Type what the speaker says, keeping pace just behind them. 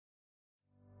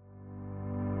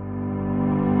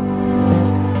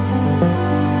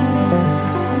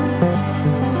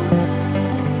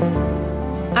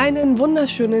Einen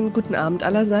wunderschönen guten Abend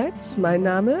allerseits. Mein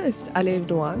Name ist Alev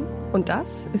Doan und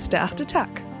das ist der 8. Tag.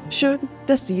 Schön,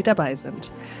 dass Sie dabei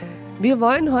sind. Wir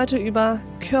wollen heute über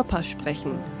Körper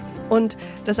sprechen. Und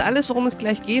das alles, worum es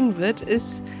gleich gehen wird,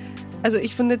 ist, also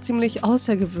ich finde, ziemlich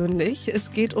außergewöhnlich.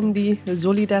 Es geht um die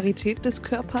Solidarität des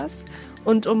Körpers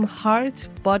und um Hard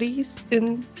Bodies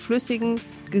in flüssigen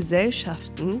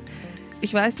Gesellschaften.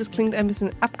 Ich weiß, das klingt ein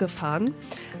bisschen abgefahren,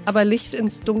 aber Licht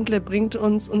ins Dunkle bringt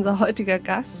uns unser heutiger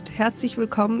Gast. Herzlich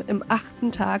willkommen im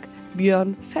 8. Tag,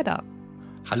 Björn Fedder.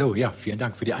 Hallo, ja, vielen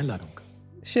Dank für die Einladung.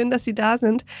 Schön, dass Sie da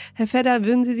sind. Herr Fedder,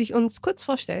 würden Sie sich uns kurz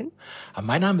vorstellen?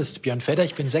 Mein Name ist Björn Fedder,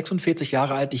 ich bin 46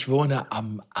 Jahre alt, ich wohne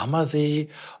am Ammersee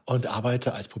und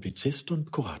arbeite als Publizist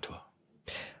und Kurator.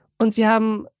 Und Sie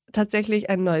haben tatsächlich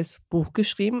ein neues Buch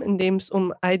geschrieben, in dem es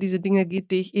um all diese Dinge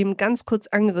geht, die ich eben ganz kurz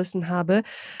angerissen habe.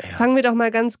 Ja. Fangen wir doch mal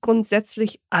ganz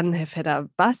grundsätzlich an, Herr Fedder.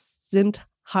 Was sind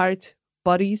Hard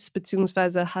Bodies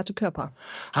bzw. harte Körper?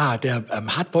 Der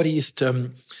Hard Body ist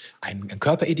ein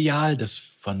Körperideal, das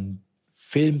von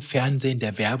Film, Fernsehen,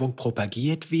 der Werbung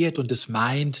propagiert wird und es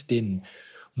meint, den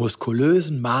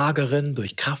muskulösen, mageren,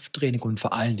 durch Krafttraining und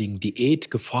vor allen Dingen Diät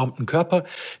geformten Körper,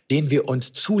 den wir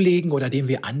uns zulegen oder den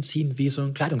wir anziehen wie so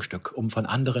ein Kleidungsstück, um von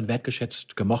anderen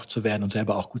wertgeschätzt, gemocht zu werden und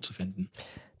selber auch gut zu finden.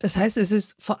 Das heißt, es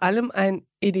ist vor allem ein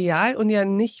Ideal und ja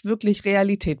nicht wirklich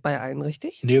Realität bei allen,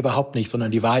 richtig? Nee, überhaupt nicht, sondern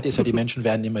die Wahrheit ist ja, die Menschen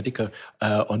werden immer dicker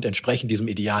und entsprechen diesem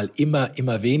Ideal immer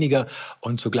weniger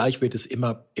und zugleich wird es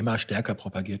immer stärker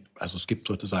propagiert. Also es gibt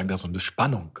sozusagen da so eine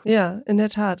Spannung. Ja, in der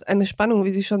Tat. Eine Spannung,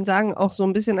 wie Sie schon sagen, auch so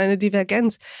ein bisschen eine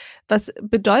Divergenz. Was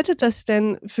bedeutet das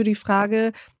denn für die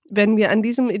Frage, wenn wir an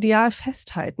diesem Ideal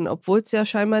festhalten, obwohl es ja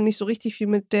scheinbar nicht so richtig viel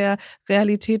mit der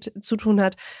Realität zu tun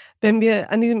hat, wenn wir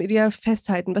an diesem Ideal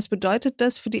festhalten, was bedeutet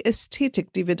das für die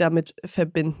Ästhetik, die wir damit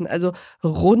verbinden? Also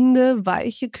runde,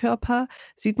 weiche Körper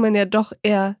sieht man ja doch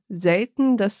eher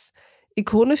selten. Das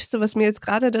Ikonischste, was mir jetzt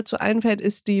gerade dazu einfällt,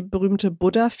 ist die berühmte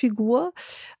Buddha-Figur.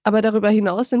 Aber darüber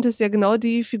hinaus sind es ja genau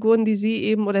die Figuren, die Sie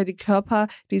eben oder die Körper,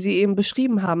 die Sie eben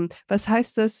beschrieben haben. Was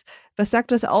heißt das? Was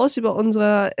sagt das aus über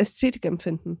unser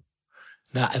Ästhetikempfinden?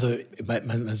 Also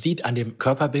man sieht an dem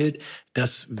Körperbild,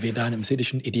 dass wir da einem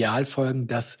ästhetischen Ideal folgen,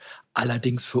 das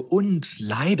allerdings für uns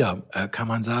leider, kann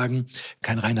man sagen,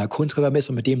 kein reiner Kunstkörper ist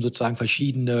und mit dem sozusagen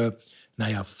verschiedene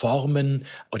Formen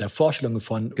oder Vorstellungen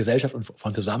von Gesellschaft und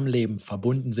von Zusammenleben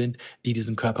verbunden sind, die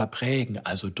diesen Körper prägen.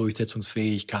 Also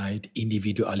Durchsetzungsfähigkeit,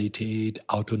 Individualität,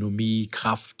 Autonomie,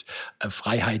 Kraft,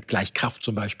 Freiheit gleich Kraft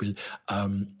zum Beispiel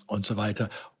und so weiter.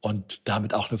 Und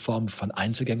damit auch eine Form von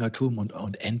Einzelgängertum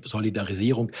und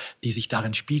Entsolidarisierung, die sich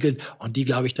darin spiegeln und die,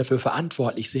 glaube ich, dafür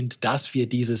verantwortlich sind, dass wir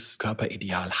dieses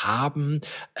Körperideal haben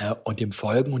und dem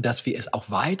folgen und dass wir es auch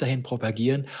weiterhin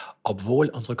propagieren, obwohl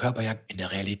unsere Körper ja in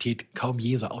der Realität kaum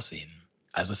je so aussehen.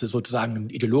 Also es ist sozusagen ein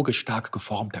ideologisch stark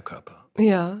geformter Körper.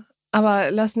 Ja,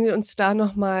 aber lassen Sie uns da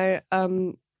nochmal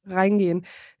reingehen.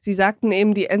 Sie sagten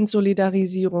eben die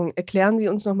Entsolidarisierung. Erklären Sie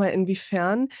uns nochmal,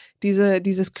 inwiefern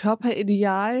dieses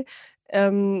Körperideal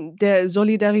der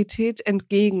Solidarität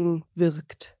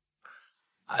entgegenwirkt.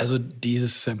 Also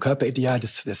dieses Körperideal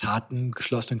des harten,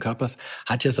 geschlossenen Körpers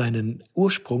hat ja seinen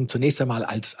Ursprung zunächst einmal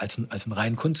als einen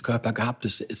reinen Kunstkörper gehabt.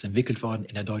 Es ist entwickelt worden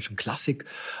in der deutschen Klassik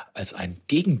als ein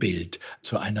Gegenbild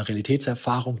zu einer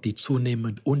Realitätserfahrung, die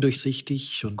zunehmend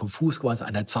undurchsichtig und konfus geworden ist,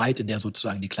 einer Zeit, in der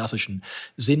sozusagen die klassischen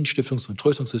Sinnstiftungs- und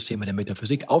Tröstungssysteme der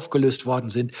Metaphysik aufgelöst worden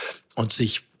sind und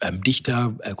sich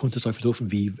Dichter, kunsthistorische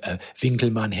Philosophen wie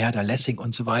Winckelmann, Herder, Lessing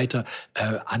und so weiter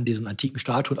an diesen antiken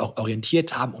Statuen auch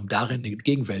orientiert haben, um darin eine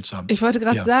Gegenwelt zu haben. Ich wollte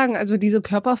gerade sagen, also diese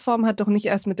Körperform hat doch nicht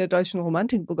erst mit der deutschen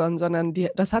Romantik begonnen, sondern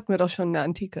das hatten wir doch schon in der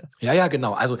Antike. Ja,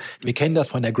 genau. Also wir kennen das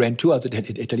von der Grand Tour, also der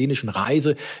italienischen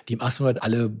Reise, die im 1800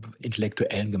 alle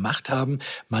Intellektuellen gemacht haben.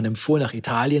 Man fuhr nach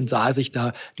Italien, sah sich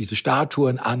da diese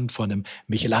Statuen an von einem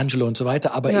Michelangelo und so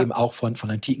weiter, aber eben auch von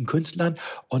antiken Künstlern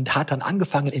und hat dann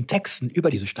angefangen, in Texten über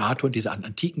diese Statuen, diese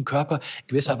antiken Körper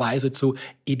gewisserweise zu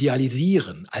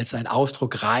idealisieren, als ein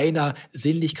Ausdruck reiner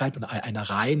Sinnlichkeit und einer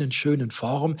reinen, schönen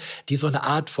Form, die so eine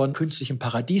Art von künstlichem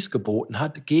Paradies geboten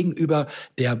hat, gegenüber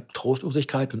der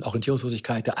Trostlosigkeit und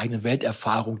Orientierungslosigkeit der eigenen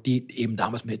Welterfahrung, die eben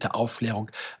damals mit der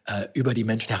Aufklärung über die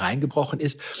Menschen hereingebrochen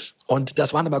ist. Und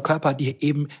das waren aber Körper, die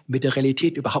eben mit der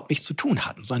Realität überhaupt nichts zu tun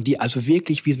hatten, sondern die also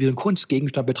wirklich wie ein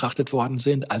Kunstgegenstand betrachtet worden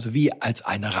sind, also wie als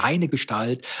eine reine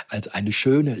Gestalt, als eine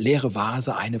schöne, leere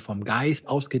Vase, eine vom Geist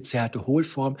ausgezerrte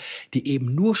Hohlform, die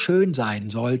eben nur schön sein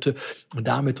sollte und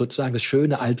damit sozusagen das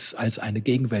Schöne als eine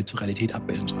Gegenwelt zur Realität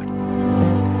abbilden sollte.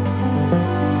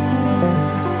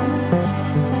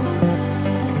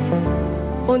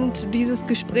 Und dieses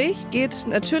Gespräch geht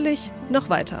natürlich noch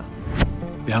weiter.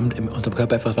 Wir haben in unserem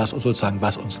Körper etwas,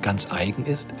 was uns ganz eigen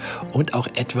ist und auch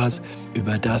etwas,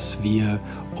 über das wir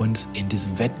uns in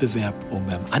diesem Wettbewerb um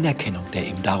Anerkennung, der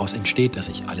eben daraus entsteht, dass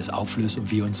sich alles auflöst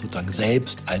und wir uns sozusagen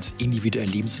selbst als individuell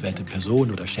liebenswerte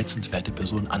Person oder schätzenswerte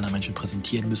Person anderen Menschen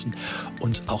präsentieren müssen,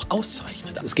 uns auch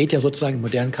auszeichnen. Es geht ja sozusagen im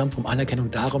modernen Kampf um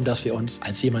Anerkennung darum, dass wir uns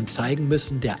als jemand zeigen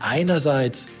müssen, der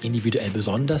einerseits individuell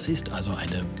besonders ist, also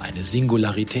eine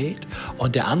Singularität,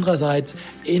 und der andererseits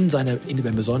in seiner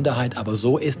individuellen Besonderheit aber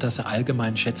so ist, dass er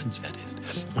allgemein schätzenswert ist.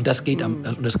 Und das geht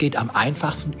am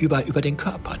einfachsten über den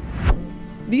Körper.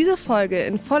 Diese Folge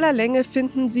in voller Länge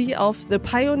finden Sie auf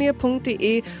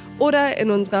thepioneer.de oder in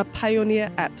unserer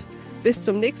Pioneer-App. Bis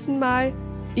zum nächsten Mal,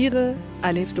 Ihre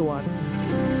Alef Doğan.